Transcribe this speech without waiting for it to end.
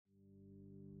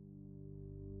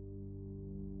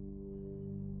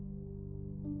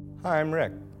Hi, I'm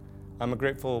Rick. I'm a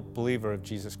grateful believer of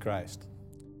Jesus Christ.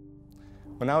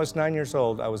 When I was 9 years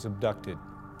old, I was abducted.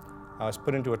 I was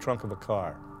put into a trunk of a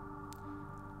car.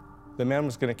 The man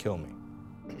was going to kill me.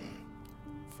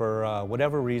 For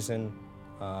whatever reason,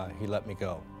 he let me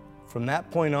go. From that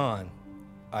point on,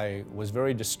 I was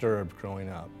very disturbed growing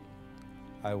up.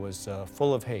 I was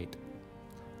full of hate.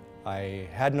 I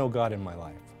had no God in my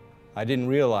life. I didn't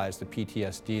realize the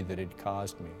PTSD that it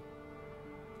caused me.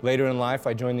 Later in life,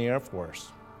 I joined the Air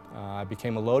Force. I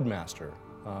became a loadmaster,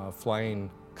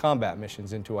 flying combat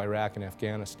missions into Iraq and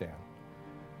Afghanistan.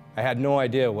 I had no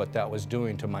idea what that was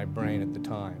doing to my brain at the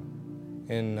time.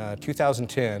 In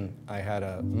 2010, I had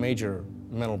a major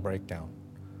mental breakdown,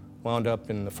 wound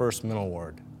up in the first mental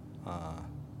ward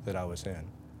that I was in.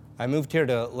 I moved here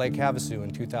to Lake Havasu in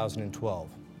 2012,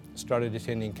 started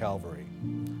attending Calvary.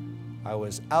 I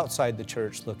was outside the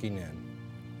church looking in,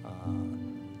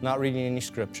 not reading any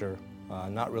scripture,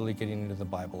 not really getting into the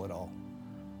Bible at all.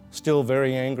 Still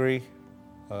very angry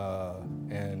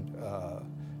and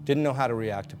didn't know how to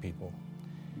react to people.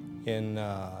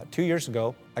 2 years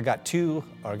ago, I got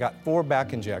 4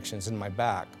 back injections in my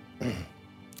back.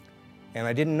 And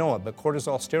I didn't know it, but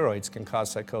cortisol steroids can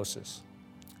cause psychosis.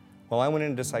 Well, I went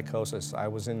into psychosis. I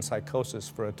was in psychosis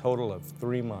for a total of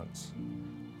 3 months.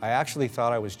 I actually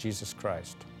thought I was Jesus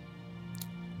Christ.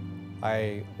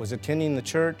 I was attending the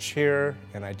church here,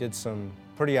 and I did some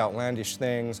pretty outlandish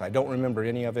things. I don't remember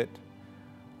any of it.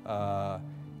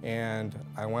 And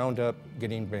I wound up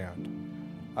getting banned.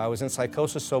 I was in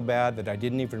psychosis so bad that I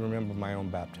didn't even remember my own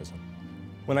baptism.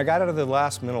 When I got out of the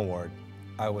last mental ward,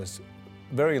 I was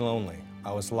very lonely.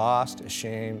 I was lost,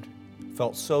 ashamed,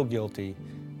 felt so guilty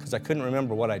because I couldn't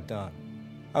remember what I'd done.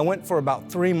 I went for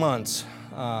about 3 months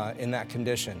in that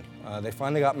condition. They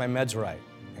finally got my meds right,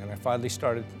 and I finally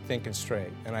started thinking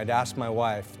straight. And I'd asked my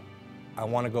wife, I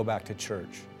want to go back to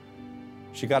church.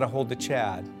 She got a hold of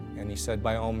Chad, and he said,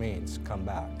 by all means, come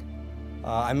back.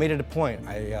 I made it a point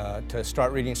to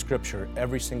start reading scripture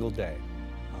every single day.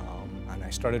 And I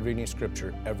started reading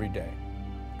scripture every day.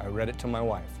 I read it to my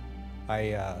wife.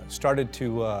 I started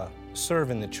to serve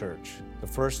in the church. The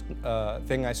first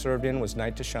thing I served in was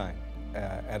Night to Shine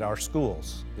at our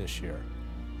schools this year.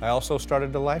 I also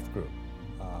started a life group.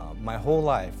 My whole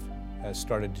life has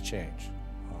started to change.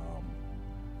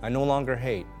 I no longer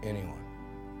hate anyone.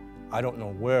 I don't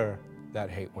know where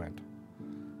that hate went.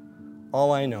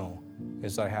 All I know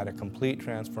is I had a complete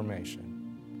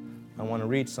transformation. I want to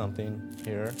read something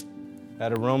here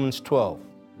out of Romans 12.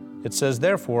 It says,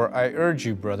 therefore, I urge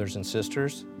you, brothers and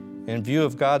sisters, in view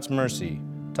of God's mercy,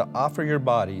 to offer your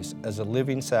bodies as a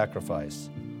living sacrifice,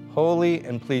 holy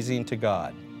and pleasing to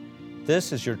God.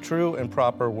 This is your true and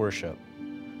proper worship.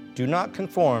 Do not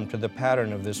conform to the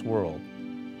pattern of this world,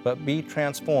 but be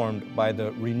transformed by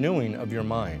the renewing of your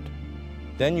mind.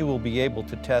 Then you will be able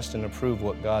to test and approve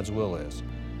what God's will is,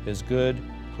 His good,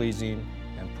 pleasing,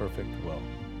 and perfect will.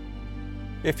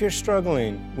 If you're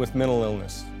struggling with mental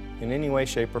illness in any way,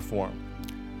 shape, or form,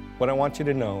 what I want you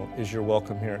to know is you're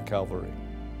welcome here at Calvary.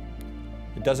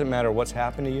 It doesn't matter what's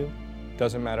happened to you. It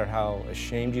doesn't matter how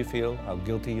ashamed you feel, how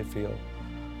guilty you feel.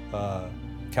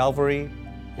 Calvary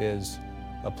is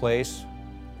a place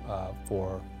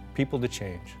for people to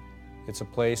change. It's a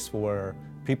place where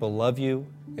people love you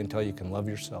until you can love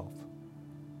yourself.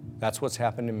 That's what's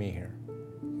happened to me here,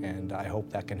 and I hope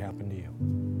that can happen to you.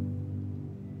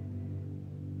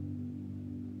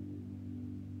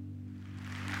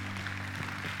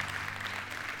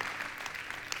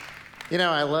 You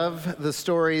know, I love the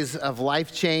stories of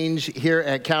life change here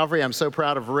at Calvary. I'm so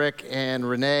proud of Rick and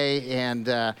Renee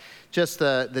and just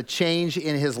the change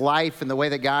in his life and the way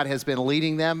that God has been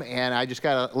leading them. And I just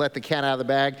got to let the cat out of the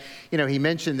bag. You know, he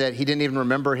mentioned that he didn't even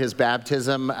remember his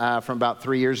baptism from about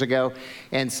 3 years ago.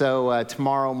 And so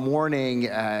tomorrow morning,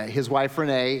 his wife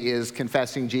Renee is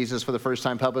confessing Jesus for the first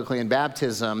time publicly in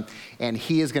baptism. And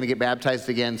he is going to get baptized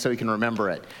again so he can remember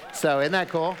it. So isn't that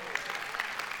cool?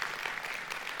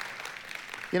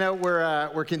 You know,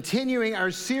 we're continuing our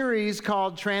series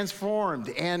called Transformed,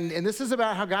 and this is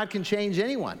about how God can change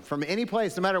anyone from any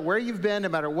place, no matter where you've been, no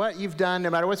matter what you've done, no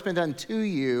matter what's been done to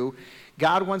you.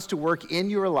 God wants to work in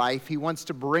your life. He wants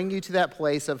to bring you to that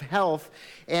place of health,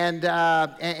 and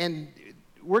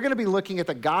we're going to be looking at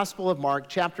the Gospel of Mark,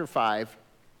 chapter 5,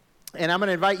 and I'm going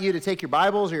to invite you to take your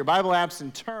Bibles or your Bible apps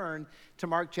and turn to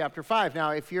Mark chapter 5.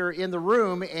 Now, if you're in the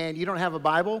room and you don't have a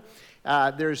Bible,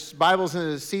 there's Bibles in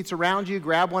the seats around you.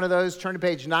 Grab one of those, turn to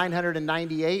page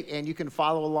 998, and you can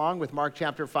follow along with Mark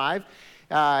chapter 5.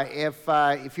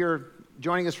 If you're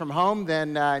joining us from home, then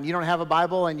you don't have a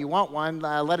Bible and you want one,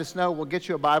 let us know. We'll get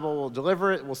you a Bible. We'll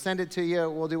deliver it. We'll send it to you.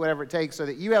 We'll do whatever it takes so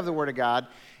that you have the Word of God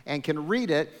and can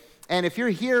read it. And if you're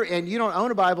here and you don't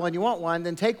own a Bible and you want one,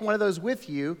 then take one of those with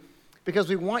you, because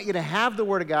we want you to have the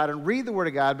Word of God and read the Word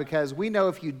of God, because we know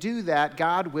if you do that,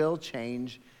 God will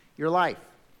change your life.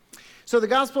 So the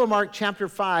Gospel of Mark chapter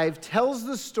 5 tells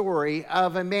the story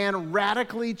of a man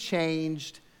radically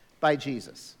changed by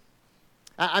Jesus.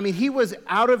 I mean, he was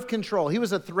out of control. He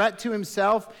was a threat to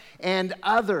himself and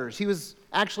others. He was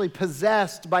actually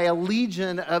possessed by a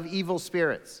legion of evil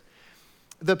spirits.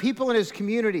 The people in his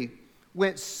community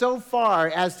went so far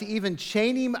as to even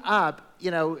chain him up,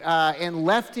 and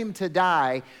left him to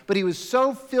die, but he was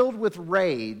so filled with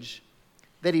rage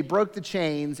that he broke the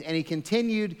chains, and he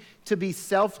continued to be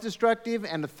self-destructive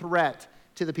and a threat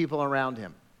to the people around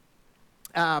him.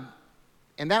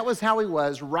 And that was how he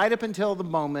was right up until the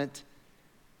moment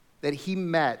that he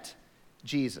met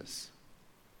Jesus.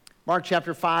 Mark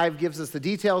chapter 5 gives us the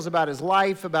details about his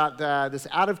life, about this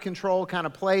out-of-control kind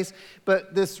of place.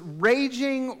 But this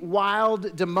raging,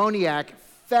 wild demoniac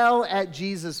fell at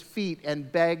Jesus' feet and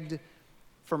begged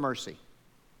for mercy.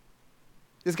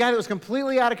 This guy that was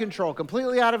completely out of control,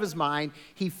 completely out of his mind,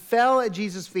 he fell at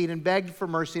Jesus' feet and begged for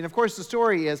mercy. And of course, the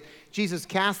story is Jesus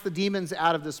cast the demons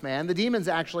out of this man. The demons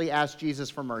actually asked Jesus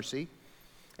for mercy.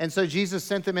 And so Jesus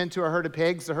sent them into a herd of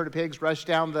pigs. The herd of pigs rushed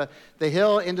down the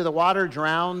hill into the water,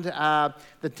 drowned.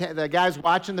 The guys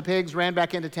watching the pigs ran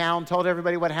back into town, told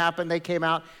everybody what happened. They came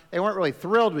out. They weren't really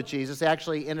thrilled with Jesus. They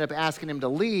actually ended up asking him to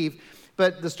leave.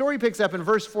 But the story picks up in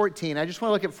verse 14. I just want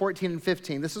to look at 14 and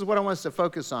 15. This is what I want us to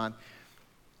focus on.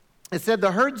 It said,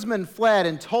 the herdsmen fled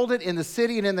and told it in the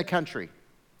city and in the country.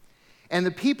 And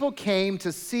the people came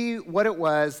to see what it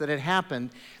was that had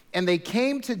happened. And they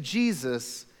came to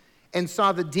Jesus and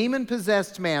saw the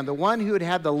demon-possessed man, the one who had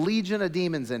had the legion of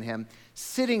demons in him,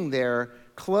 sitting there,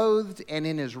 clothed and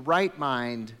in his right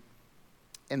mind,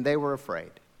 and they were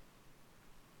afraid.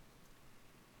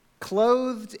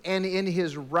 Clothed and in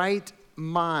his right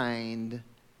mind,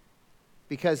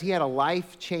 because he had a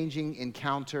life-changing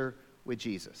encounter with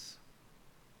Jesus.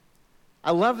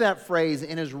 I love that phrase,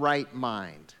 in his right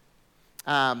mind.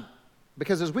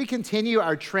 Because as we continue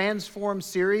our Transform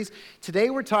series, today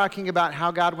we're talking about how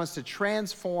God wants to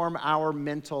transform our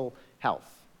mental health.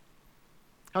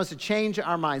 How he wants to change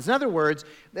our minds. In other words,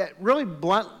 that really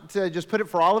blunt, to just put it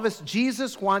for all of us,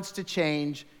 Jesus wants to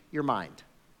change your mind.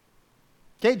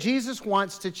 Okay, Jesus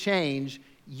wants to change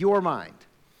your mind.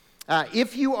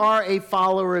 If you are a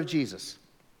follower of Jesus,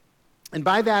 and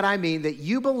by that I mean that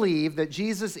you believe that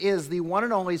Jesus is the one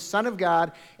and only Son of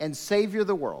God and Savior of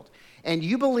the world, and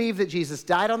you believe that Jesus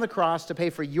died on the cross to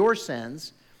pay for your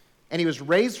sins, and he was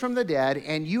raised from the dead,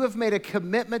 and you have made a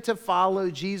commitment to follow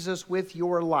Jesus with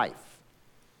your life,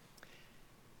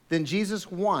 then Jesus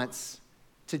wants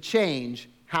to change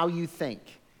how you think.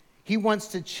 He wants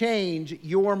to change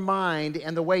your mind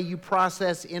and the way you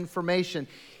process information.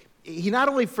 He not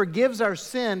only forgives our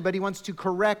sin, but he wants to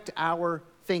correct our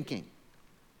thinking.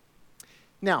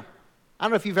 Now, I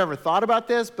don't know if you've ever thought about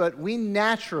this, but we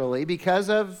naturally, because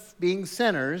of being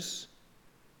sinners,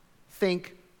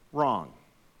 think wrong.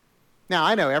 Now,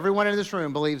 I know everyone in this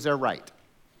room believes they're right.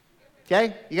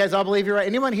 Okay? You guys all believe you're right?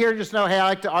 Anyone here just know, hey, I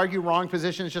like to argue wrong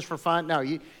positions just for fun? No.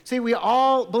 See, we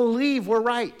all believe we're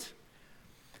right.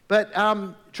 But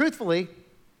truthfully,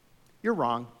 you're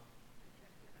wrong.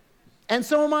 And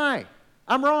so am I.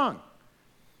 I'm wrong.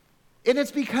 And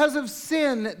it's because of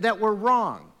sin that we're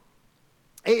wrong.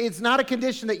 It's not a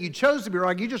condition that you chose to be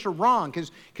wrong. You just are wrong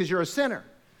because you're a sinner.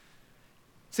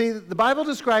 See, the Bible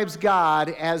describes God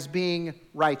as being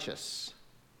righteous.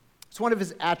 It's one of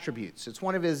his attributes. It's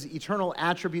one of his eternal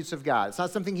attributes of God. It's not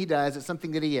something he does. It's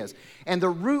something that he is. And the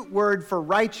root word for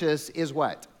righteous is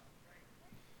what?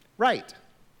 Right.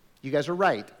 You guys are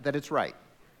right that it's right.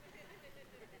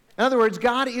 In other words,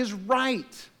 God is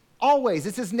right. Always.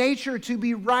 It's his nature to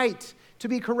be right, to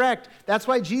be correct. That's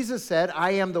why Jesus said,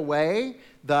 I am the way,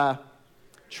 the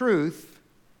truth,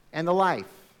 and the life.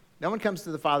 No one comes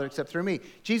to the Father except through me.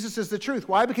 Jesus is the truth.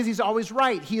 Why? Because he's always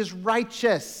right. He is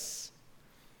righteous.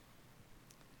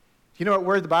 You know what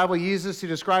word the Bible uses to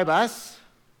describe us?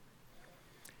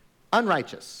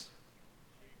 Unrighteous.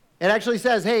 It actually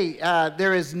says, hey,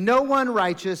 there is no one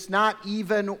righteous, not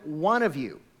even one of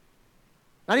you.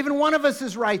 Not even one of us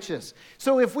is righteous.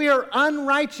 So if we are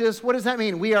unrighteous, what does that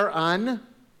mean? We are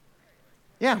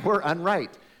we're unright.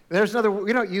 There's another,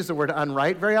 we don't use the word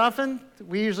unright very often.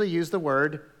 We usually use the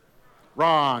word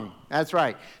wrong. That's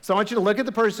right. So I want you to look at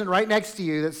the person right next to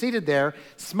you that's seated there,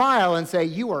 smile and say,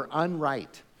 you are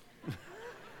unright.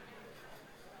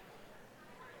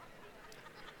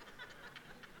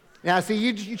 Now, see,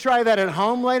 you try that at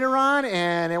home later on,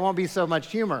 and it won't be so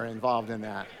much humor involved in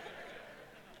that.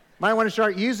 Might want to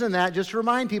start using that just to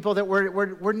remind people that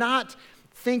we're not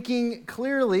thinking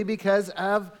clearly because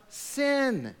of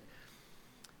sin.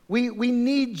 We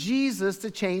need Jesus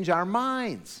to change our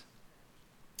minds.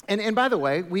 And by the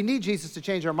way, we need Jesus to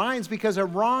change our minds because a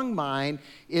wrong mind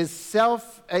is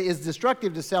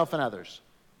destructive to self and others.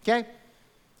 Okay?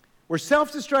 We're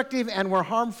self-destructive and we're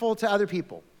harmful to other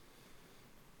people.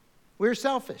 We're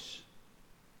selfish.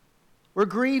 We're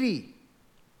greedy.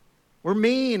 We're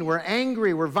mean. We're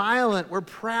angry. We're violent. We're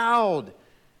proud.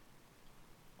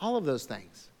 All of those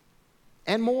things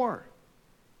and more.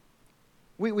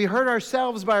 We hurt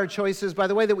ourselves by our choices, by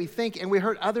the way that we think, and we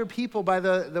hurt other people by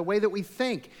the way that we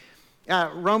think.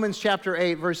 Romans chapter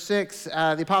 8, verse 6,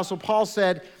 the Apostle Paul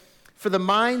said, "For the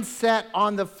mind set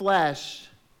on the flesh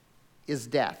is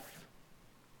death,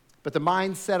 but the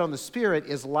mind set on the Spirit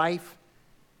is life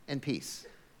and peace."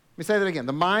 Let me say that again.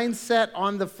 The mind set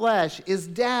on the flesh is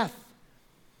death.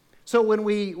 So when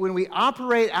we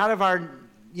operate out of our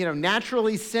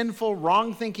naturally sinful,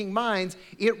 wrong-thinking minds,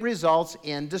 it results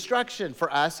in destruction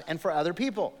for us and for other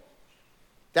people.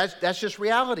 That's just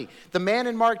reality. The man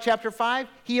in Mark chapter 5,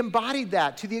 he embodied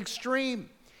that to the extreme.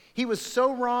 He was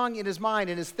so wrong in his mind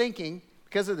and his thinking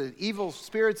because of the evil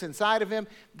spirits inside of him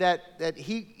that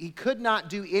he could not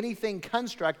do anything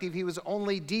constructive. He was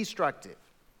only destructive.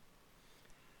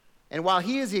 And while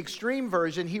he is the extreme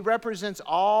version, he represents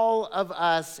all of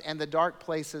us and the dark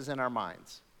places in our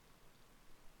minds.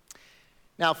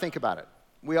 Now, think about it.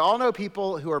 We all know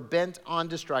people who are bent on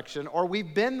destruction, or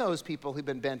we've been those people who've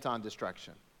been bent on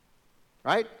destruction,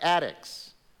 right?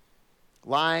 Addicts,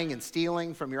 lying and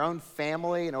stealing from your own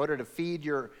family in order to feed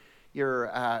your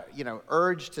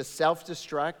urge to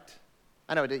self-destruct.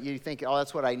 I know you think, oh,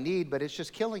 that's what I need, but it's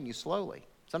just killing you slowly,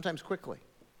 sometimes quickly.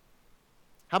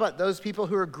 How about those people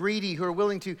who are greedy, who are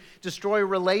willing to destroy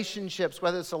relationships,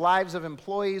 whether it's the lives of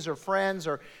employees or friends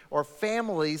or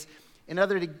families, in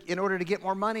order to get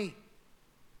more money?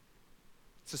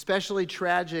 It's especially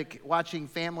tragic watching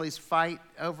families fight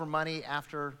over money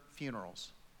after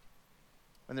funerals,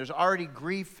 when there's already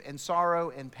grief and sorrow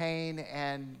and pain,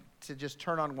 and to just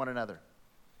turn on one another.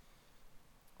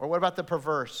 Or what about the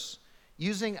perverse,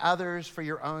 using others for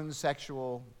your own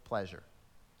sexual pleasure?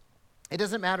 It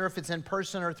doesn't matter if it's in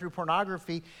person or through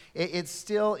pornography, it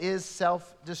still is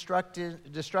self-destruction,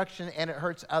 and it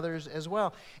hurts others as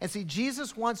well. And see,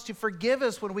 Jesus wants to forgive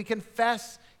us when we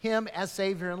confess him as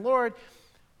Savior and Lord,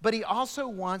 but he also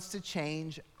wants to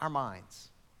change our minds.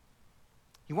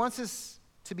 He wants us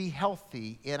to be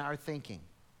healthy in our thinking,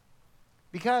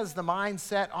 because the mind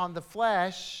set on the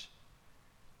flesh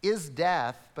is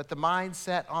death, but the mind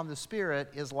set on the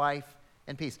Spirit is life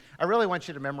and peace. I really want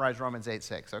you to memorize Romans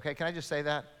 8:6, okay? Can I just say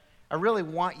that? I really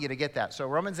want you to get that. So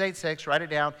Romans 8:6, write it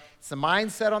down. It's the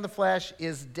mindset on the flesh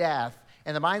is death,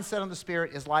 and the mindset on the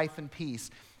Spirit is life and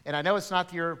peace. And I know it's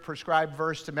not your prescribed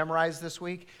verse to memorize this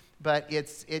week, but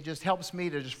it just helps me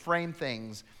to just frame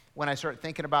things when I start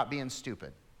thinking about being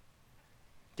stupid,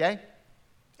 okay?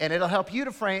 And it'll help you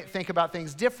to think about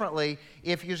things differently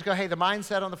if you just go, hey, the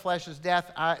mindset on the flesh is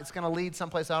death. It's going to lead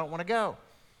someplace I don't want to go.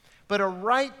 But a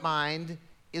right mind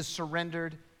is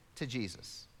surrendered to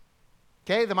Jesus.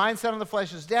 Okay, the mindset on the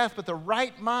flesh is death, but the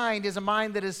right mind is a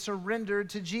mind that is surrendered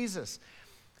to Jesus.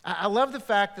 I love the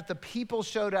fact that the people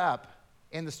showed up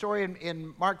in the story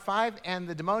in Mark 5, and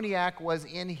the demoniac was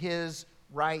in his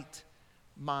right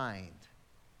mind.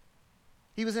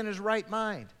 He was in his right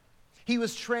mind. He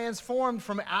was transformed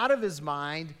from out of his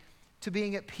mind to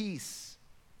being at peace.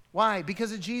 Why?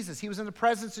 Because of Jesus. He was in the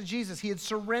presence of Jesus. He had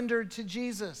surrendered to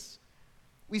Jesus.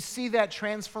 We see that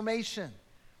transformation.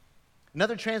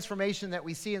 Another transformation that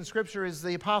we see in Scripture is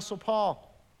the Apostle Paul,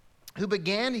 who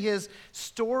began his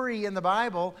story in the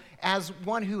Bible as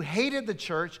one who hated the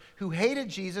church, who hated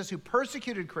Jesus, who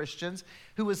persecuted Christians,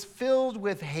 who was filled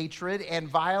with hatred and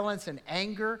violence and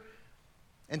anger.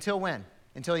 Until when?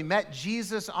 Until he met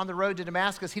Jesus on the road to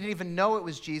Damascus. He didn't even know it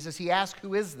was Jesus. He asked,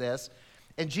 "Who is this?"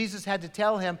 And Jesus had to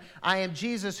tell him, "I am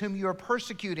Jesus whom you are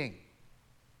persecuting."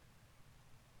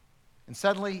 And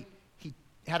suddenly, he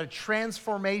had a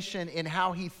transformation in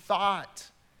how he thought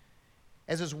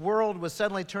as his world was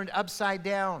suddenly turned upside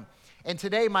down. And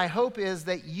today, my hope is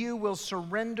that you will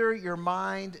surrender your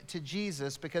mind to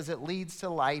Jesus, because it leads to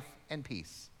life and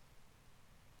peace.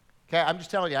 Okay, I'm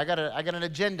just telling you, I got an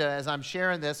agenda as I'm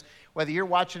sharing this. Whether you're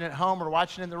watching at home or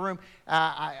watching in the room,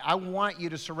 I want you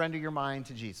to surrender your mind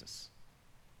to Jesus.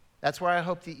 That's where I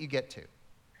hope that you get to.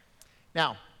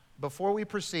 Now, before we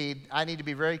proceed, I need to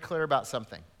be very clear about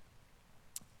something.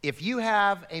 If you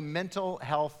have a mental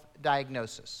health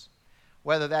diagnosis,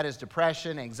 whether that is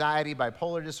depression, anxiety,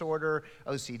 bipolar disorder,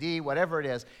 OCD, whatever it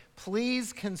is,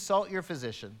 please consult your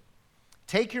physician,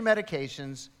 take your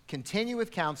medications, continue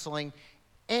with counseling,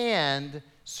 and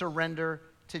surrender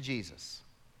to Jesus.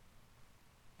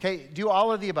 Okay, do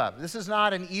all of the above. This is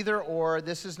not an either or.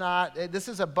 This is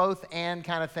a both and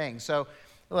kind of thing. So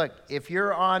look, if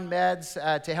you're on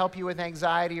meds to help you with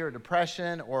anxiety or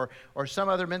depression or some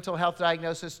other mental health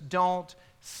diagnosis, don't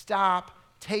stop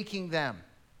taking them.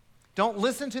 Don't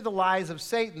listen to the lies of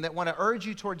Satan that want to urge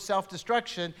you towards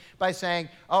self-destruction by saying,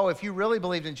 oh, if you really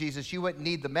believed in Jesus, you wouldn't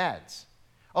need the meds.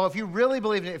 Oh, if you really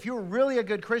believed in it, if you were really a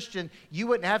good Christian, you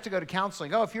wouldn't have to go to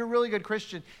counseling. Oh, if you're a really good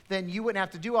Christian, then you wouldn't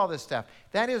have to do all this stuff.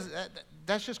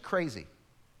 That's just crazy.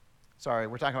 Sorry,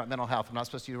 we're talking about mental health. I'm not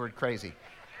supposed to use the word crazy.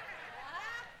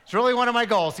 It's really one of my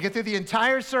goals, to get through the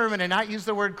entire sermon and not use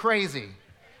the word crazy.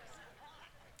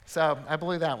 So I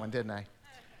blew that one, didn't I?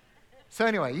 So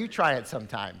anyway, you try it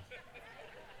sometime.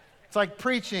 It's like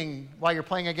preaching while you're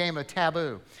playing a game of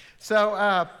Taboo.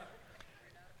 So,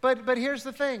 but here's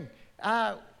the thing.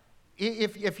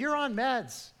 If you're on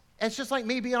meds, it's just like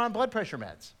me being on blood pressure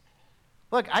meds.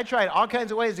 Look, I tried all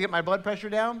kinds of ways to get my blood pressure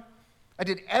down. I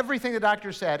did everything the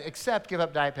doctor said except give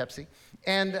up Diet Pepsi.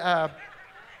 And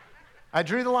I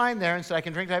drew the line there and said I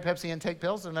can drink Diet Pepsi and take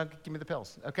pills, and give me the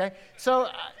pills, okay? So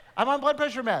I'm on blood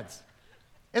pressure meds.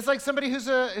 It's like somebody who's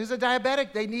a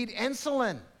diabetic. They need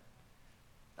insulin.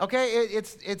 Okay,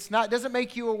 it doesn't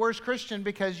make you a worse Christian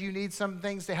because you need some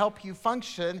things to help you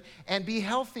function and be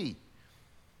healthy.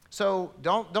 So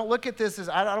don't look at this as,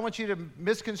 I don't want you to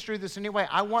misconstrue this in any way.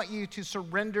 I want you to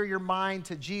surrender your mind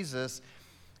to Jesus.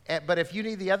 But if you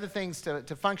need the other things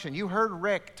to function, you heard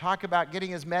Rick talk about getting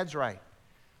his meds right.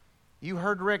 You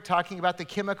heard Rick talking about the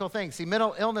chemical things. See,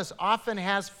 mental illness often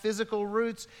has physical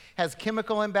roots, has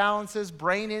chemical imbalances,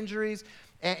 brain injuries,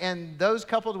 and those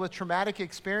coupled with traumatic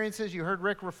experiences. You heard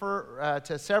Rick refer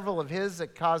to several of his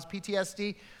that cause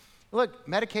PTSD. Look,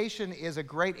 medication is a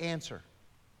great answer.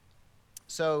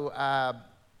 So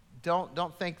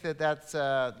don't think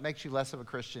that makes you less of a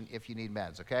Christian if you need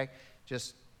meds, okay?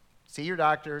 Just see your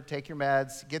doctor, take your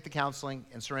meds, get the counseling,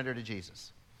 and surrender to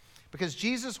Jesus. Because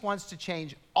Jesus wants to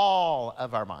change all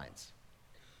of our minds,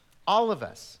 all of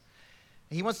us.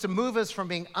 He wants to move us from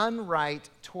being unright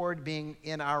toward being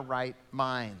in our right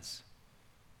minds.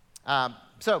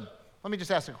 So let me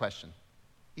just ask a question.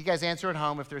 You guys answer at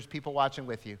home if there's people watching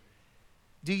with you.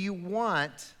 Do you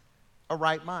want a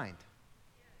right mind?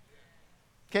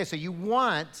 Okay, so you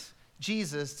want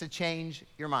Jesus to change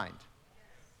your mind.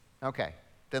 Okay,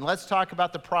 then let's talk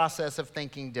about the process of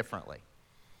thinking differently.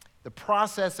 The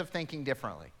process of thinking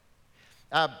differently.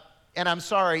 And I'm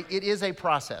sorry, it is a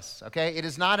process, okay? It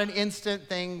is not an instant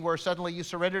thing where suddenly you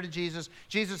surrender to Jesus,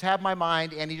 Jesus, have my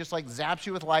mind, and he just like zaps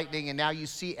you with lightning, and now you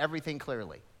see everything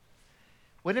clearly.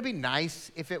 Wouldn't it be nice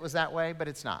if it was that way? But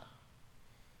it's not.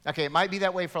 Okay, it might be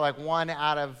that way for like 1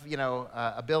 out of,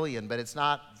 a billion, but it's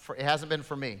not, it hasn't been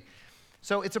for me.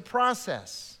 So it's a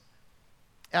process.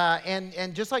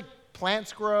 And just like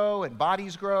plants grow and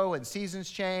bodies grow and seasons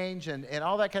change and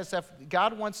all that kind of stuff,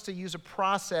 God wants to use a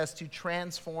process to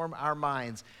transform our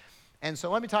minds. And so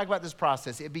let me talk about this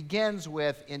process. It begins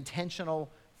with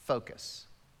intentional focus.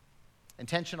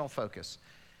 Intentional focus.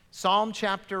 Psalm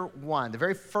chapter 1, the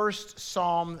very first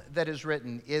psalm that is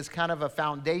written, is kind of a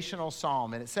foundational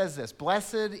psalm. And it says this: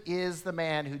 "Blessed is the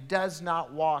man who does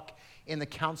not walk in the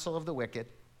counsel of the wicked,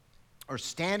 or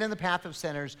stand in the path of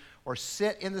sinners, or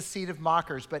sit in the seat of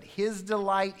mockers, but his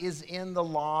delight is in the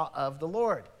law of the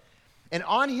Lord. And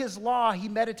on his law he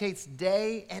meditates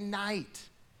day and night.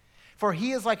 For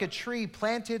he is like a tree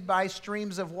planted by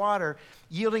streams of water,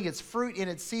 yielding its fruit in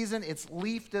its season. Its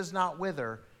leaf does not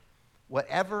wither.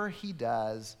 Whatever he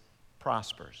does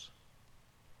prospers."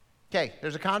 Okay,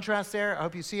 there's a contrast there. I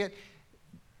hope you see it.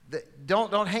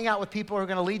 Don't hang out with people who are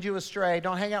going to lead you astray.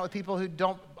 Don't hang out with people who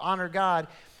don't honor God.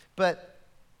 But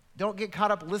don't get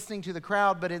caught up listening to the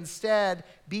crowd, but instead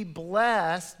be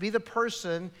blessed. Be the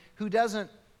person who doesn't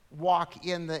walk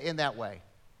in that way.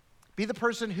 Be the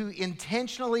person who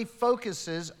intentionally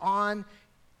focuses on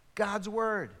God's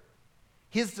word.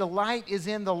 His delight is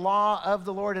in the law of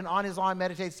the Lord, and on his law he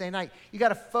meditates day and night. You got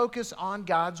to focus on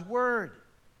God's word.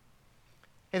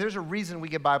 Hey, there's a reason we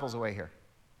give Bibles away here.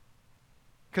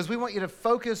 Because we want you to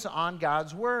focus on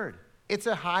God's word. It's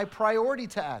a high priority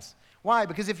to us. Why?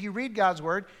 Because if you read God's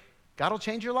word, God will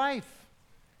change your life.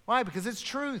 Why? Because it's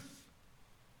truth.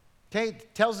 Okay,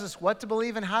 it tells us what to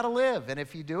believe and how to live. And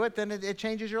if you do it, then it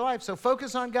changes your life. So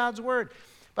focus on God's word.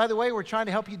 By the way, we're trying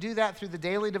to help you do that through the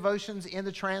daily devotions in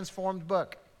the Transformed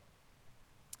book.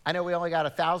 I know we only got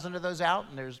 1,000 of those out,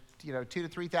 and there's 2,000 to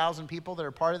 3,000 people that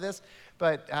are part of this.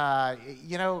 But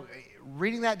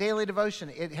reading that daily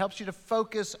devotion, it helps you to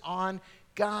focus on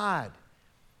God.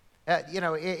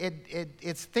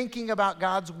 It's thinking about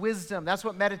God's wisdom. That's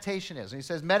what meditation is. And he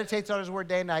says, meditates on his word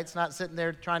day and night. It's not sitting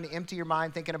there trying to empty your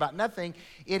mind thinking about nothing.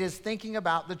 It is thinking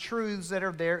about the truths that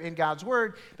are there in God's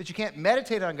word. But you can't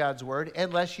meditate on God's word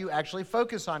unless you actually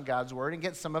focus on God's word and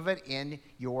get some of it in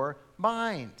your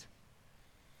mind.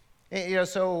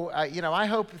 I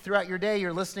hope throughout your day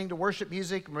you're listening to worship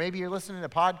music. Maybe you're listening to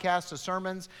podcasts, to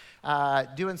sermons,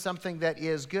 doing something that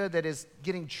is good, that is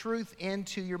getting truth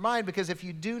into your mind. Because if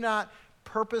you do not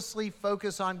purposely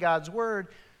focus on God's word,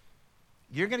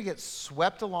 you're going to get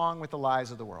swept along with the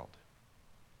lies of the world.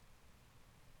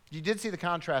 You did see the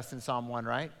contrast in Psalm 1,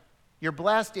 right? You're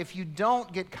blessed if you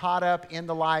don't get caught up in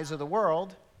the lies of the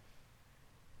world.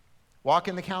 Walk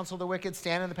in the counsel of the wicked,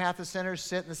 stand in the path of sinners,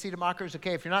 sit in the seat of mockers.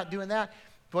 Okay, if you're not doing that,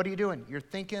 what are you doing? You're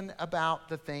thinking about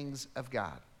the things of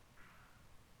God.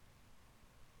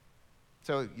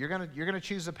 So you're gonna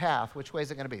choose a path. Which way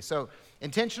is it going to be? So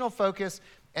intentional focus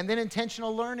and then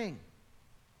intentional learning.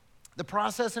 The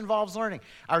process involves learning.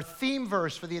 Our theme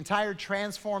verse for the entire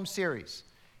Transform series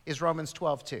is Romans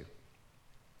 12:2.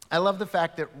 I love the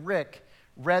fact that Rick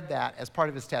read that as part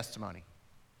of his testimony.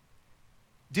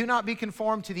 Do not be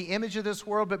conformed to the image of this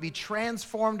world, but be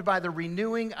transformed by the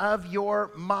renewing of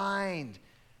your mind.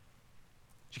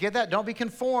 Did you get that? Don't be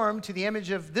conformed to the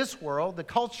image of this world, the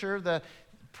culture, the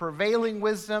prevailing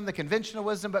wisdom, the conventional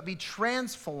wisdom, but be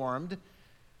transformed.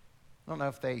 I don't know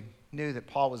if they knew that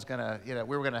Paul was going to,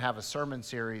 we were going to have a sermon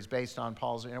series based on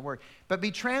Paul's word. But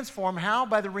be transformed, how?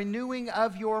 By the renewing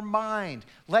of your mind,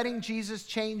 letting Jesus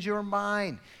change your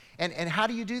mind. And how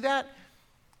do you do that?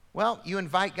 Well, you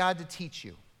invite God to teach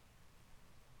you.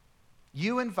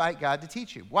 You invite God to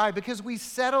teach you. Why? Because we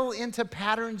settle into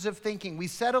patterns of thinking. We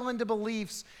settle into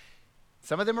beliefs.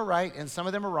 Some of them are right and some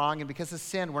of them are wrong. And because of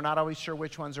sin, we're not always sure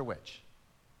which ones are which.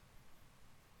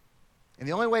 And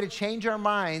the only way to change our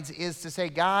minds is to say,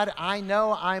 God, I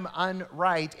know I'm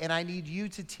unright and I need you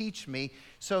to teach me.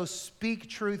 So speak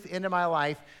truth into my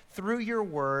life through your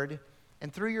word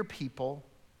and through your people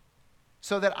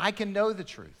so that I can know the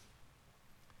truth.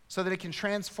 So that it can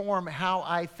transform how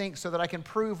I think, so that I can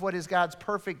prove what is God's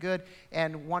perfect, good,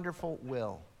 and wonderful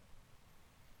will.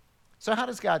 So how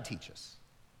does God teach us?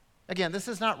 Again, this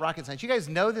is not rocket science. You guys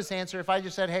know this answer. If I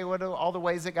just said, hey, what are all the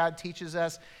ways that God teaches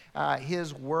us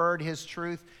his word, his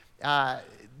truth,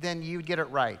 then you'd get it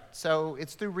right. So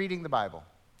it's through reading the Bible.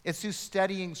 It's through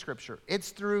studying Scripture. It's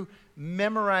through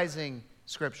memorizing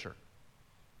Scripture.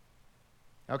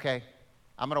 Okay,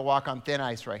 I'm going to walk on thin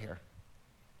ice right here.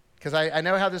 Because I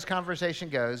know how this conversation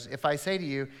goes. If I say to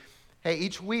you, hey,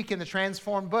 each week in the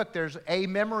Transformed book, there's a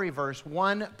memory verse,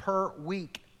 one per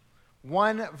week.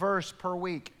 One verse per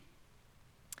week.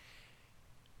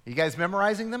 Are you guys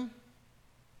memorizing them?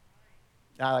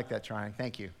 I like that, trying.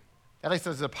 Thank you. At least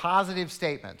there's a positive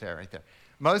statement there, right there.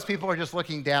 Most people are just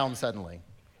looking down suddenly.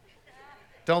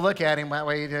 Don't look at him, that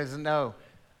way he doesn't know.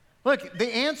 Look, the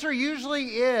answer usually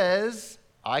is,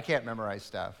 I can't memorize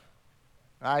stuff.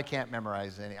 I can't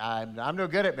memorize any. I'm no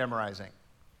good at memorizing.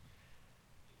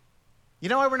 You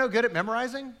know why we're no good at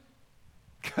memorizing?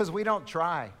 Because we don't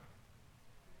try.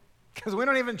 Because we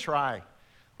don't even try.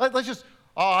 Let's just,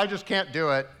 I just can't do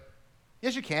it.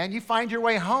 Yes, you can. You find your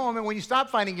way home, and when you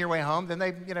stop finding your way home, then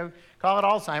they, call it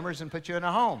Alzheimer's and put you in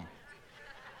a home.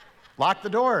 Lock the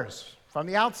doors from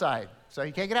the outside so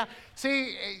you can't get out.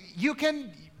 See, you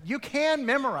can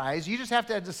memorize. You just have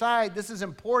to decide this is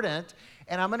important,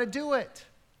 and I'm going to do it.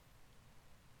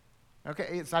 Okay,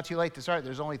 it's not too late to start.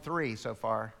 There's only 3 so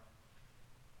far,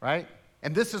 right?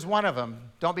 And this is one of them.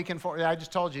 Don't be conformed. I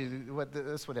just told you what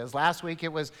this one is. Last week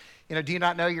it was, do you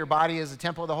not know your body is a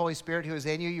temple of the Holy Spirit who is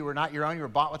in you? You were not your own. You were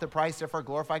bought with a price. Therefore,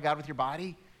 glorify God with your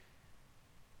body.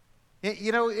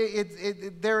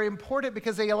 They're important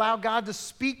because they allow God to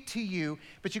speak to you,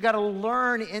 but you got to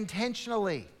learn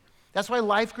intentionally. That's why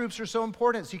life groups are so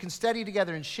important, so you can study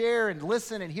together and share and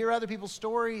listen and hear other people's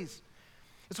stories.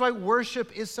 That's why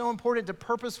worship is so important, to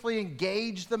purposefully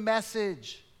engage the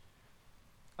message.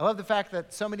 I love the fact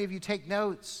that so many of you take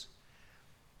notes.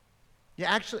 You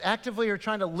actually actively are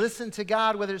trying to listen to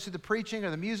God, whether it's through the preaching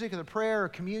or the music or the prayer or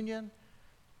communion.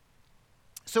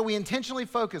 So we intentionally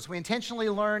focus, we intentionally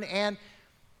learn, and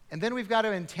then we've got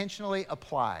to intentionally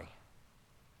apply.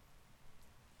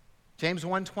 James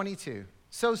 1:22,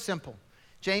 so simple.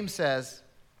 James says,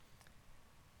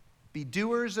 be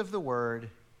doers of the word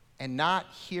and not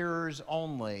hearers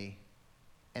only,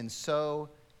 and so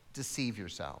deceive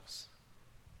yourselves.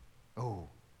 Oh.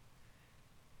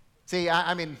 See,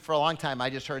 I mean, for a long time, I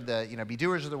just heard be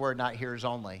doers of the word, not hearers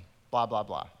only, blah, blah,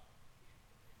 blah.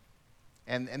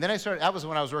 And then that was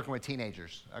when I was working with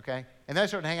teenagers, okay? And then I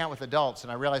started hanging out with adults,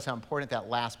 and I realized how important that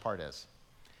last part is.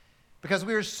 Because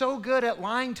we are so good at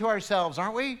lying to ourselves,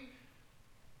 aren't we?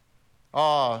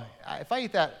 Oh, if I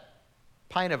eat that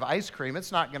pint of ice cream,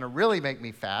 it's not going to really make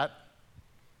me fat.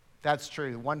 That's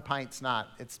true. 1 pint's not.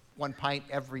 It's 1 pint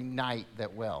every night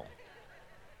that will.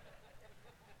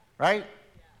 Right?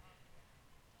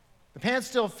 The pants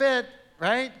still fit,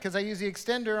 right? Because I use the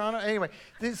extender on it. Anyway,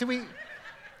 so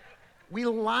we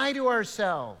lie to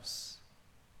ourselves.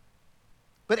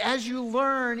 But as you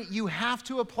learn, you have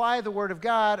to apply the Word of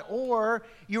God, or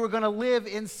you are going to live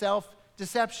in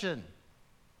self-deception.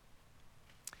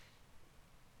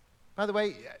 By the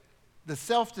way, the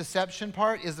self-deception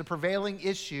part is the prevailing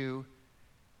issue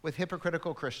with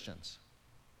hypocritical Christians.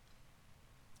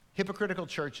 Hypocritical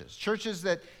churches. Churches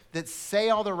that say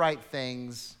all the right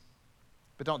things,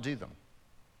 but don't do them.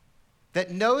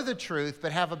 That know the truth,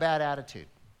 but have a bad attitude.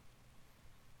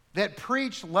 That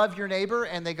preach love your neighbor,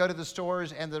 and they go to the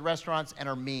stores and the restaurants and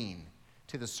are mean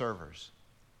to the servers.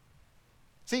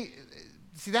 See,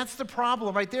 that's the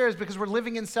problem right there, is because we're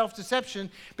living in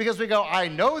self-deception, because we go, I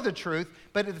know the truth,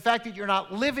 but the fact that you're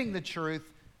not living the truth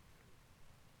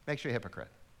makes you a hypocrite.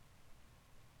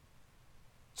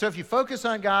 So if you focus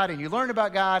on God and you learn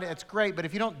about God, it's great, but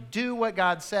if you don't do what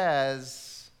God says,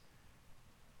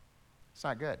 it's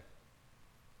not good.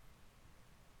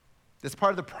 It's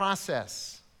part of the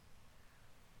process.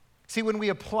 See, when we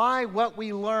apply what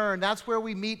we learn, that's where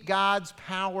we meet God's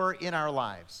power in our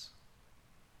lives.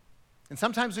 And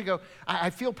sometimes we go,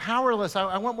 I feel powerless.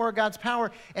 I want more of God's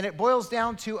power. And it boils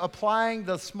down to applying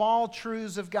the small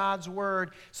truths of God's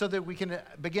word so that we can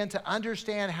begin to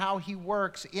understand how he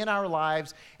works in our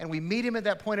lives. And we meet him at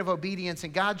that point of obedience,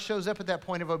 and God shows up at that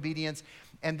point of obedience.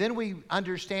 And then we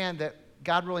understand that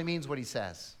God really means what he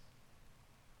says.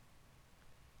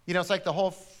 You know, it's like the whole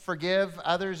forgive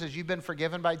others as you've been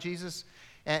forgiven by Jesus,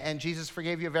 and Jesus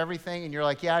forgave you of everything, and you're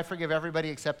like, yeah, I forgive everybody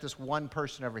except this one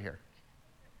person over here.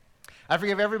 I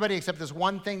forgive everybody except this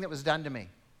one thing that was done to me.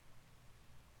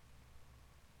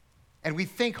 And we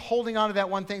think holding on to that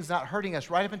one thing is not hurting us,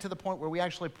 right up until the point where we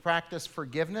actually practice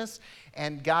forgiveness,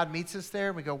 and God meets us there,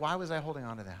 and we go, why was I holding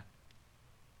on to that?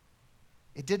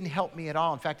 It didn't help me at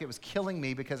all. In fact, it was killing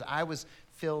me because I was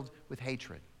filled with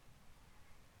hatred.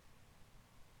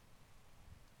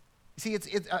 See,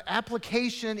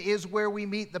 application is where we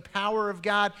meet the power of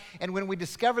God, and when we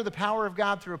discover the power of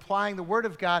God through applying the Word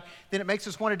of God, then it makes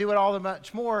us want to do it all that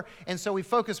much more, and so we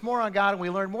focus more on God, and we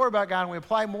learn more about God, and we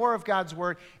apply more of God's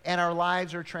Word, and our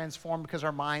lives are transformed because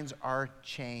our minds are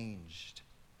changed.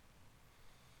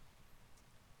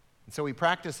 And so we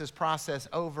practice this process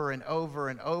over and over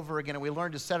and over again, and we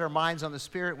learn to set our minds on the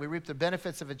Spirit. We reap the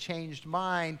benefits of a changed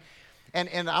mind.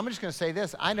 And I'm just going to say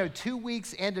this. I know 2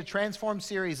 weeks into Transform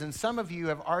series, and some of you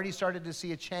have already started to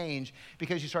see a change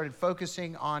because you started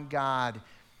focusing on God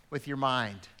with your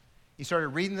mind. You started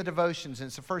reading the devotions, and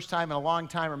it's the first time in a long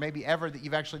time, or maybe ever, that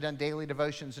you've actually done daily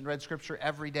devotions and read Scripture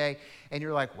every day, and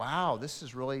you're like, wow, this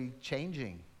is really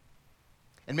changing.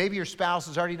 And maybe your spouse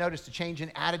has already noticed a change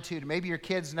in attitude. Maybe your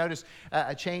kids notice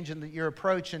a change in your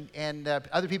approach, and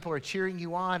other people are cheering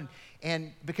you on,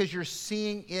 and because you're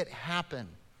seeing it happen.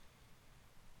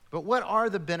 But what are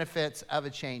the benefits of a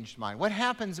changed mind? What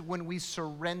happens when we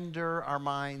surrender our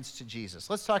minds to Jesus?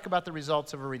 Let's talk about the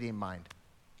results of a redeemed mind.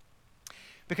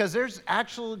 Because there's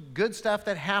actual good stuff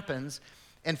that happens.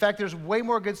 In fact, there's way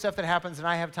more good stuff that happens than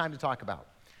I have time to talk about.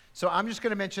 So I'm just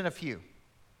going to mention a few.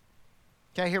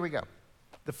 Okay, here we go.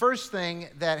 The first thing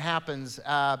that happens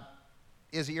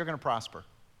is that you're going to prosper.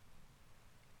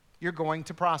 You're going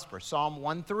to prosper. Psalm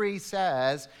 1:3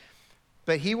 says,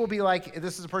 but he will be like,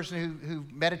 this is a person who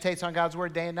meditates on God's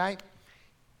word day and night.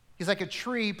 He's like a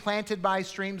tree planted by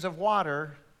streams of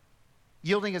water,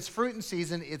 yielding its fruit in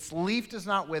season. Its leaf does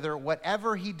not wither.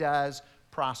 Whatever he does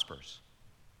prospers.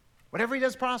 Whatever he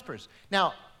does prospers.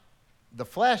 Now, the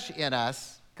flesh in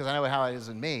us, because I know how it is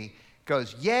in me,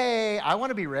 goes, yay, I want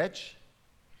to be rich.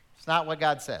 It's not what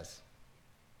God says.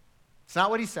 It's not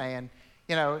what he's saying.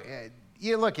 You know,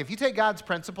 look, if you take God's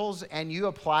principles and you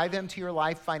apply them to your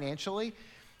life financially,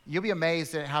 you'll be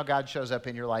amazed at how God shows up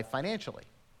in your life financially.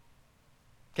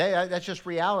 Okay, that's just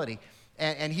reality.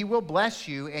 And he will bless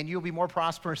you, and you'll be more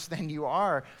prosperous than you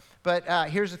are. But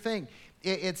here's the thing.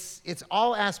 It's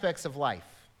all aspects of life.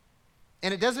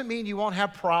 And it doesn't mean you won't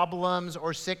have problems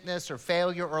or sickness or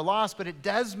failure or loss, but it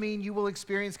does mean you will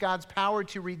experience God's power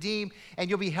to redeem, and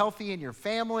you'll be healthy in your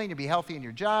family, and you'll be healthy in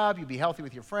your job, you'll be healthy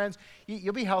with your friends.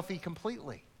 You'll be healthy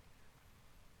completely.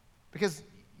 Because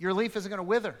your leaf isn't going to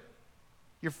wither.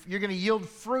 You're going to yield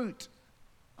fruit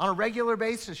on a regular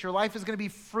basis. Your life is going to be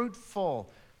fruitful.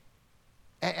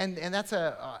 And that's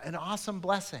an awesome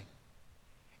blessing.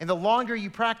 And the longer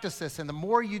you practice this and the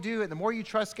more you do it, the more you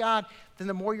trust God, then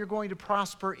the more you're going to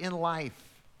prosper in life.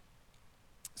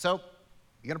 So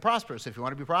you're going to prosper. So if you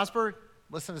want to be prosper,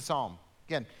 listen to Psalm.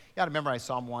 Again, you got to memorize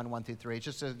Psalm 1 through 3. It's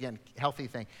just, again, healthy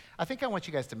thing. I think I want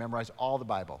you guys to memorize all the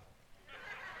Bible.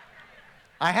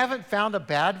 I haven't found a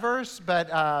bad verse, but,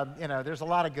 there's a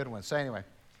lot of good ones. So anyway.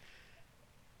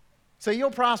 So you'll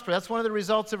prosper. That's one of the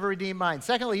results of a redeemed mind.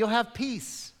 Secondly, you'll have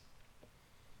peace.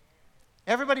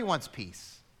 Everybody wants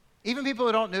peace. Even people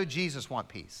who don't know Jesus want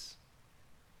peace.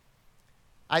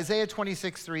 Isaiah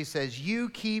 26:3 says, you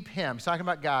keep him. He's talking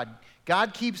about God.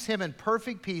 God keeps him in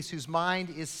perfect peace whose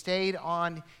mind is stayed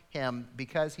on him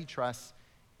because he trusts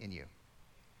in you.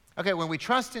 Okay, when we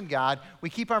trust in God,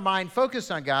 we keep our mind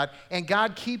focused on God, and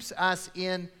God keeps us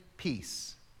in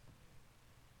peace.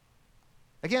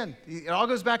 Again, it all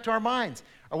goes back to our minds.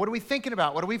 Or what are we thinking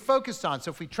about? What are we focused on?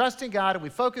 So if we trust in God and we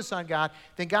focus on God,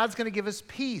 then God's going to give us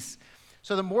peace.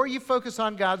 So the more you focus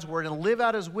on God's word and live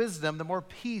out his wisdom, the more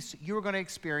peace you're going to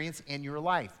experience in your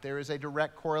life. There is a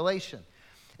direct correlation.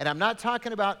 And I'm not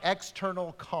talking about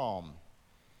external calm.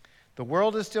 The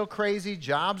world is still crazy,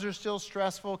 jobs are still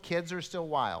stressful, kids are still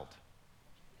wild.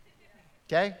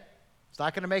 Okay? It's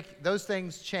not going to make those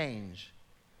things change.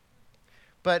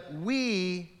 But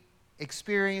we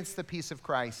experience the peace of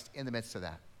Christ in the midst of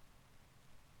that.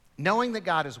 Knowing that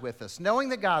God is with us, knowing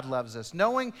that God loves us,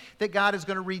 knowing that God is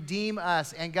going to redeem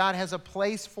us and God has a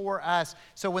place for us.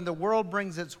 So when the world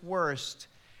brings its worst,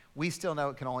 we still know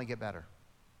it can only get better.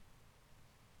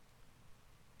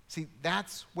 See,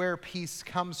 that's where peace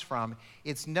comes from.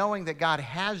 It's knowing that God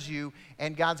has you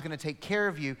and God's going to take care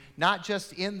of you, not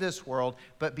just in this world,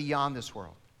 but beyond this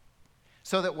world.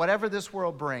 So that whatever this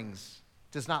world brings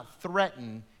does not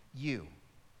threaten you.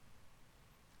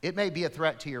 It may be a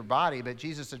threat to your body, but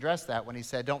Jesus addressed that when he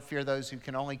said, don't fear those who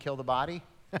can only kill the body.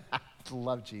 I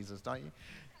love Jesus, don't you?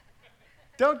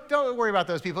 Don't worry about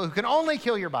those people who can only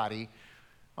kill your body.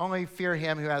 Only fear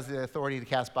him who has the authority to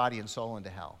cast body and soul into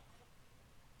hell.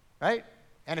 Right?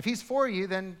 And if he's for you,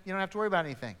 then you don't have to worry about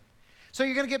anything. So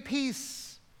you're going to get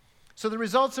peace. So the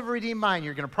results of a redeemed mind,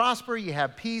 you're going to prosper, you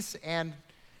have peace, and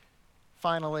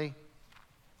finally,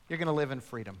 you're going to live in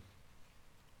freedom.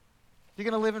 You're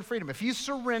going to live in freedom. If you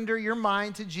surrender your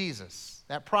mind to Jesus,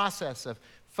 that process of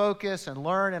focus and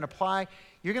learn and apply,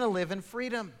 you're going to live in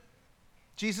freedom.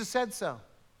 Jesus said so.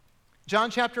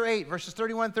 John chapter 8, verses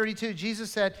 31, 32,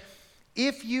 Jesus said,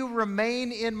 if you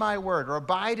remain in my word or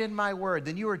abide in my word,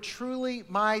 then you are truly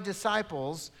my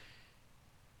disciples.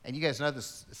 And you guys know the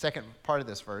second part of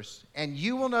this verse. And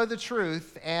you will know the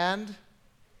truth and...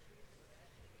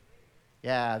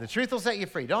 yeah, the truth will set you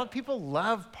free. Don't people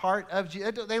love part of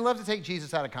Jesus? They love to take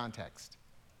Jesus out of context.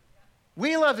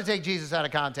 We love to take Jesus out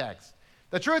of context.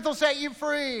 The truth will set you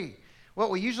free. What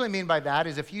we usually mean by that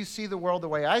is if you see the world the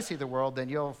way I see the world,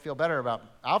 then I'll feel better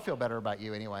about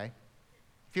you anyway.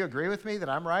 If you agree with me that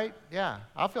I'm right, yeah,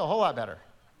 I'll feel a whole lot better.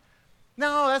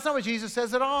 No, that's not what Jesus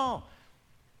says at all.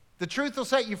 The truth will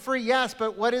set you free, yes,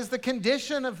 but what is the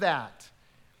condition of that?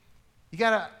 You got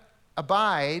to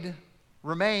abide,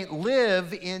 remain,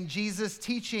 live in Jesus'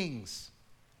 teachings.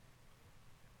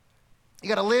 You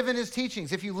got to live in his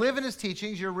teachings. If you live in his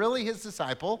teachings, you're really his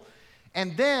disciple.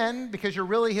 And then, because you're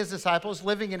really his disciples,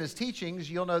 living in his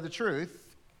teachings, you'll know the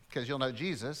truth, because you'll know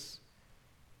Jesus,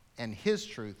 and his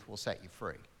truth will set you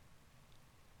free.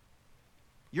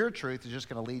 Your truth is just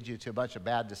going to lead you to a bunch of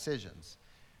bad decisions,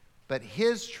 but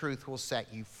his truth will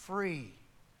set you free.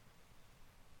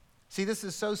 See, this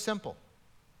is so simple.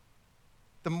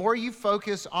 The more you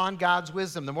focus on God's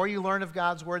wisdom, the more you learn of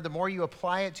God's word, the more you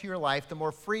apply it to your life, the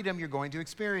more freedom you're going to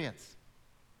experience.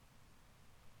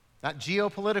 Not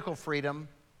geopolitical freedom,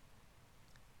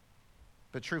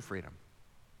 but true freedom.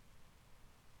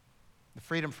 The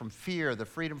freedom from fear, the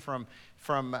freedom from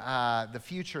the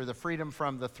future, the freedom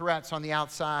from the threats on the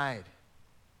outside.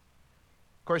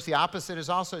 Of course, the opposite is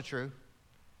also true.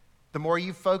 The more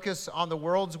you focus on the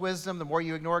world's wisdom, the more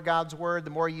you ignore God's word,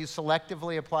 the more you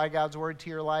selectively apply God's word to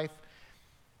your life,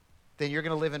 then you're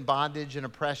going to live in bondage and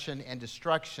oppression and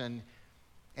destruction.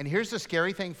 And here's the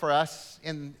scary thing for us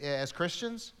as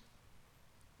Christians.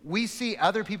 We see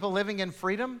other people living in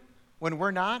freedom when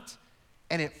we're not,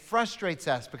 and it frustrates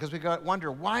us because we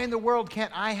wonder, why in the world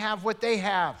can't I have what they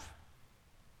have?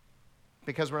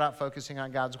 Because we're not focusing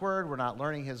on God's word, we're not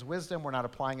learning his wisdom, we're not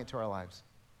applying it to our lives.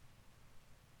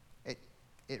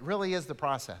 It really is the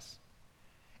process.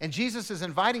 And Jesus is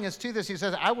inviting us to this. He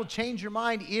says, I will change your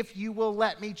mind if you will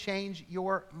let me change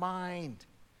your mind.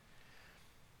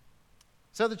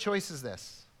 So the choice is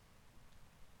this.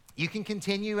 You can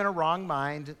continue in a wrong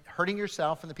mind, hurting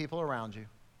yourself and the people around you.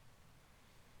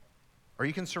 Or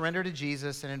you can surrender to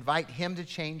Jesus and invite him to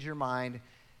change your mind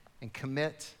and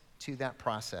commit to that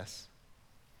process.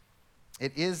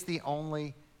 It is the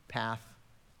only path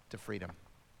to freedom.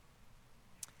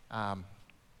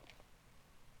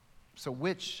 So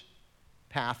which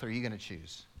path are you going to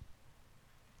choose?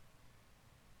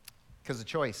 Because the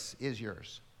choice is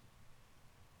yours.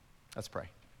 Let's pray.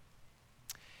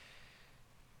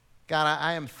 God,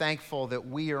 I am thankful that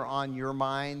we are on your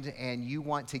mind and you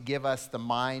want to give us the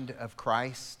mind of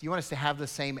Christ. You want us to have the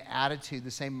same attitude,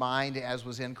 the same mind as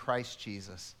was in Christ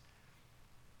Jesus.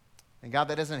 And God,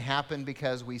 that doesn't happen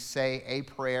because we say a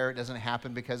prayer. It doesn't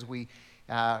happen because we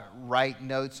write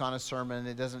notes on a sermon.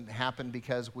 It doesn't happen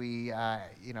because we,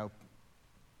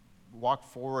 walk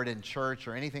forward in church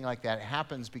or anything like that. It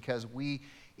happens because we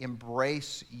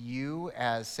embrace you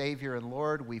as Savior and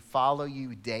Lord. We follow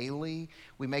you daily.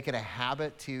 We make it a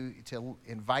habit to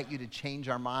invite you to change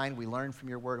our mind. We learn from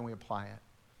your word and we apply it.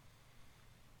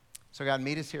 So God,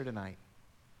 meet us here tonight.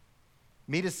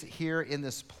 Meet us here in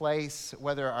this place,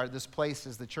 whether this place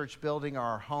is the church building or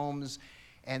our homes,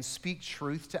 and speak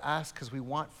truth to us because we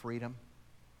want freedom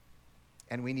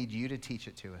and we need you to teach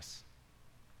it to us.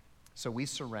 So we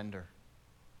surrender.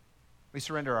 We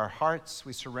surrender our hearts,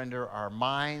 we surrender our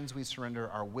minds, we surrender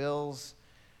our wills,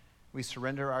 we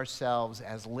surrender ourselves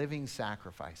as living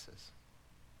sacrifices,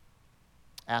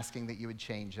 asking that you would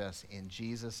change us in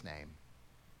Jesus' name.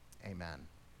 Amen.